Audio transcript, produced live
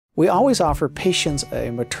We always offer patients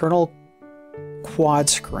a maternal quad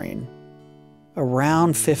screen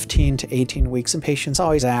around 15 to 18 weeks, and patients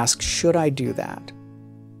always ask, should I do that?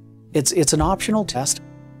 It's an optional test.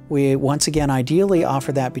 We, once again, ideally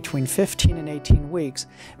offer that between 15 and 18 weeks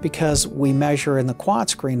because we measure in the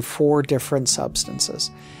quad screen 4 different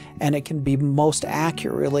substances, and it can be most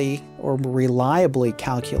accurately or reliably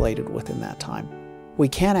calculated within that time. We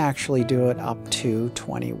can actually do it up to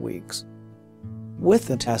 20 weeks. With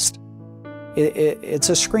the test, it's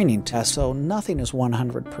a screening test, so nothing is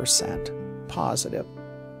 100% positive,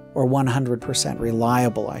 or 100%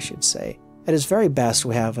 reliable, I should say. At its very best,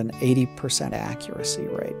 we have an 80% accuracy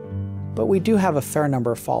rate, but we do have a fair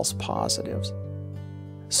number of false positives.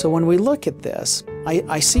 So when we look at this,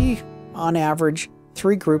 I see on average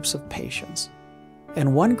 3 groups of patients.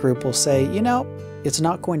 And one group will say, you know, it's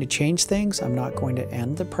not going to change things. I'm not going to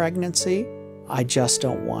end the pregnancy. I just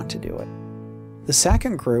don't want to do it. The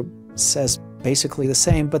second group says basically the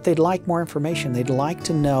same, but they'd like more information. They'd like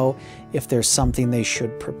to know if there's something they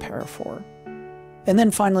should prepare for. And then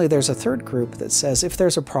finally, there's a third group that says, if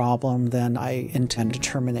there's a problem, then I intend to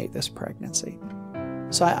terminate this pregnancy.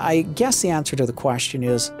 So I guess the answer to the question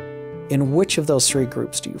is, in which of those 3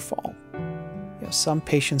 groups do you fall? You know, some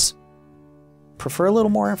patients prefer a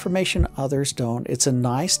little more information, others don't. It's a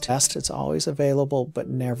nice test, it's always available, but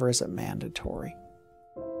never is it mandatory.